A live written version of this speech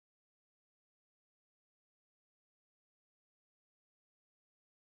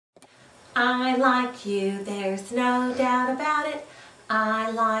I like you, there's no doubt about it.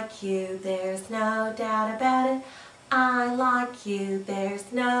 I like you, there's no doubt about it. I like you,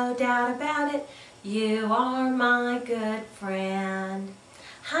 there's no doubt about it. You are my good friend.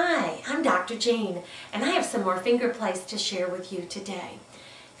 Hi, I'm Dr. Jean, and I have some more finger plays to share with you today.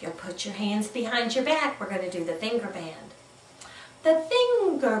 If you'll put your hands behind your back, we're going to do the finger band. The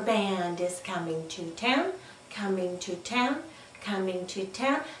finger band is coming to town, coming to town, coming to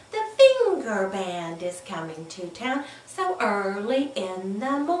town. The finger band is coming to town so early in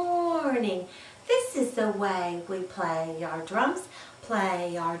the morning. This is the way we play our drums,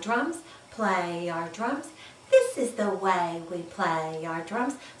 play our drums, play our drums. This is the way we play our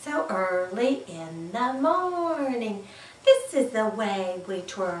drums so early in the morning. This is the way we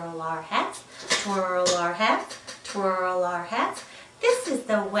twirl our hats, twirl our hats, twirl our hats. This is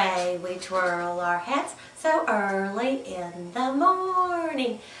the way we twirl our hats so early in the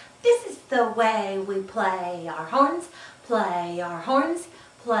morning. This is the way we play our horns, play our horns,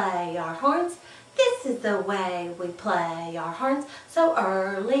 play our horns. This is the way we play our horns so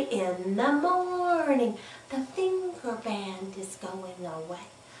early in the morning. The finger band is going away,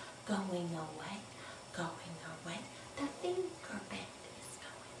 going away, going away. The finger band is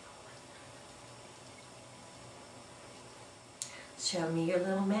going away. Show me your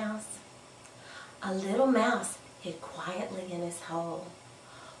little mouse. A little mouse hid quietly in his hole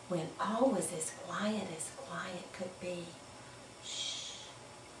when all was as quiet could be. Shh,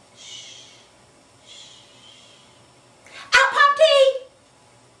 shh, shh. Out popped he!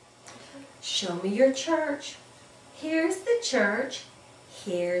 Show me your church. Here's the church.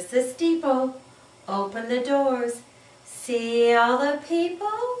 Here's the steeple. Open the doors. See all the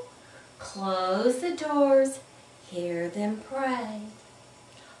people. Close the doors. Hear them pray.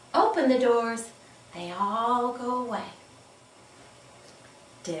 Open the doors. They all go away.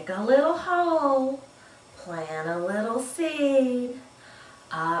 Dig a little hole. Plant a little seed.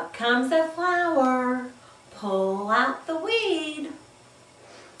 Up comes a flower. Pull out the weed.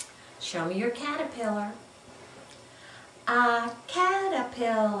 Show me your caterpillar. A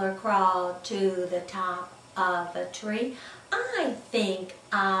caterpillar crawled to the top of a tree. I think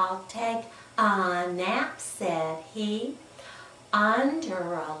I'll take a nap, said he.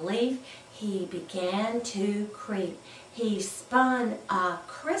 Under a leaf he began to creep. He spun a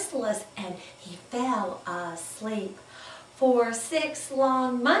chrysalis and he fell asleep. For 6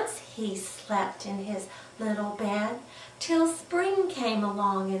 long months he slept in his little bed, till spring came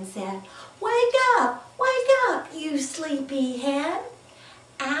along and said, wake up, you sleepy head.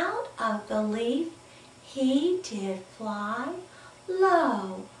 Out of the leaf he did fly.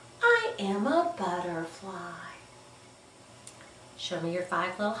 Lo, I am a butterfly. Show me your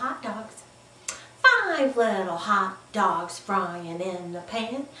 5 little hot dogs. 5 little hot dogs frying in the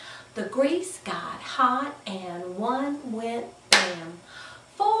pan. The grease got hot and one went bam.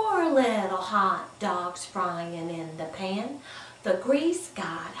 4 little hot dogs frying in the pan. The grease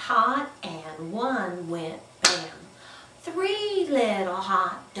got hot and one went bam. 3 little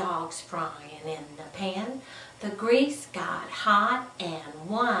hot dogs frying in the pan. The grease got hot and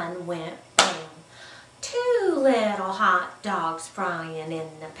one went bam. 2 little hot dogs frying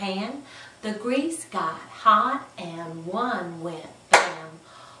in the pan. The grease got hot and one went bam.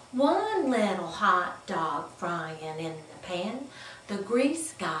 1 little hot dog frying in the pan. The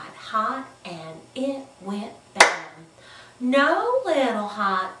grease got hot and it went bam. No little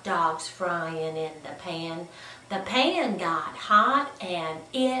hot dogs frying in the pan. The pan got hot and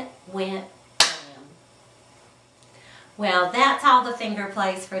it went bam. Well, that's all the finger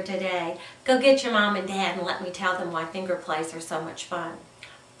plays for today. Go get your mom and dad and let me tell them why finger plays are so much fun.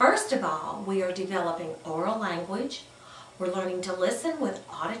 First of all, we are developing oral language. We're learning to listen with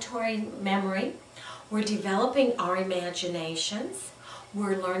auditory memory. We're developing our imaginations.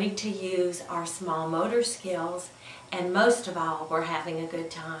 We're learning to use our small motor skills. And most of all, we're having a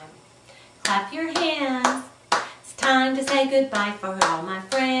good time. Clap your hands. It's time to say goodbye for all my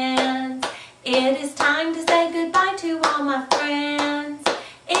friends. It is time to say goodbye to all my friends.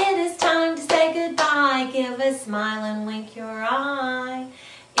 It is time to say goodbye. Give a smile and wink your eye.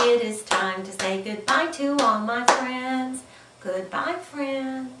 It is time to say goodbye to all my friends. Goodbye,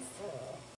 friends.